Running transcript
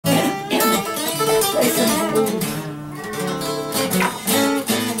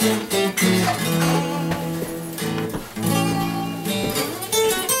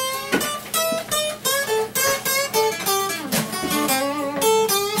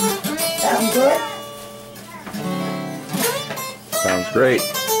Great.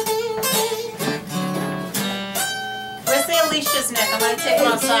 Where's the Alicia's neck? I'm going to take him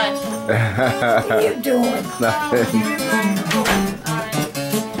outside. What are you doing? Nothing.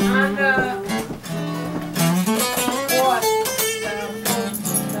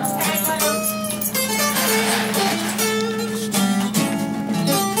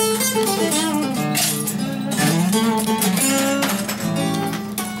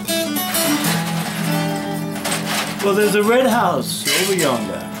 Well, there's a red house over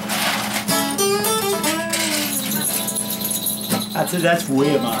yonder. I said that's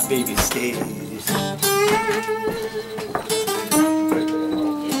where my baby stays.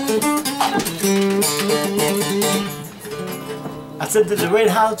 I said there's a red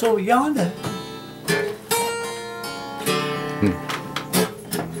house over yonder.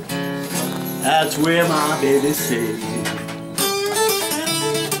 That's where my baby stays.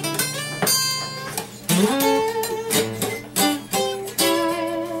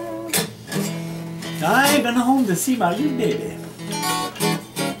 I ain't been home to see my little baby.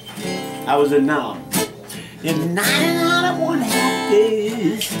 I was a nun in 9.5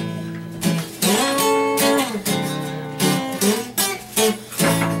 days.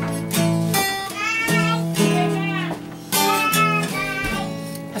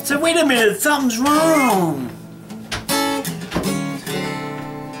 I said, wait a minute, something's wrong.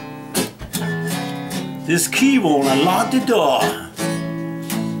 This key won't unlock the door.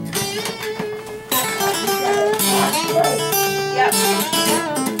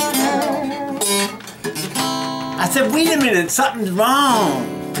 I said, wait a minute, something's wrong.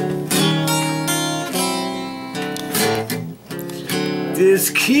 This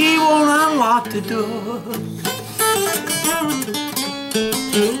key won't unlock the door.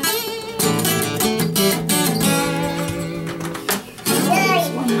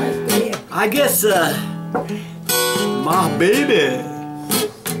 I guess, my baby,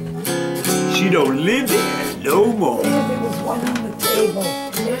 she don't live there no more. There was one on the table.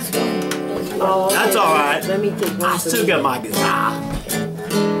 There's one. Oh, That's all right. Let me take one. I still got my guitar.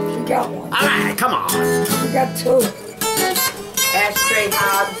 You got one. All right, come on. You got two. Ashtray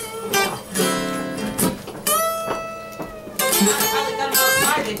Hobbs. I probably got them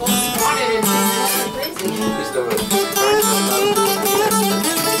outside. They both started and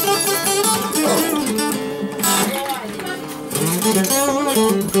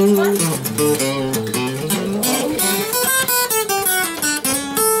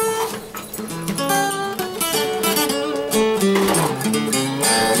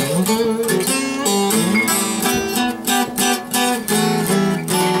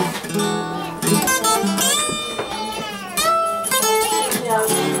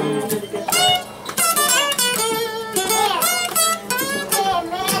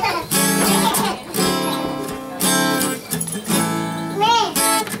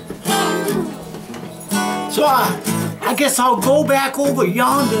So I guess I'll go back over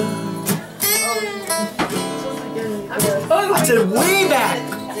yonder. I said way back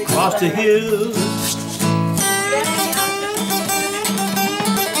across the hill.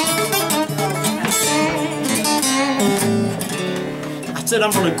 I said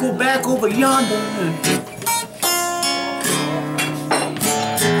I'm gonna go back over yonder.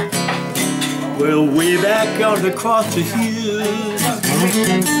 Well, way back yonder across the hill.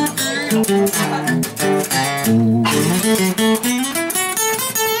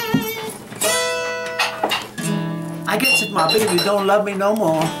 I guess if my baby don't love me no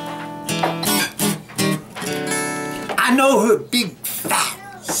more, I know her big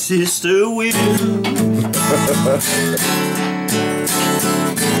fat sister will.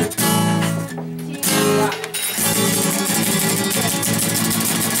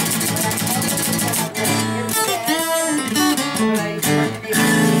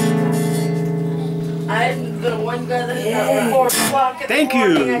 Thank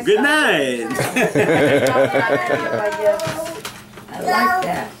you. Good night. I like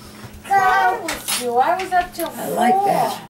that. I was up till 4. I like that.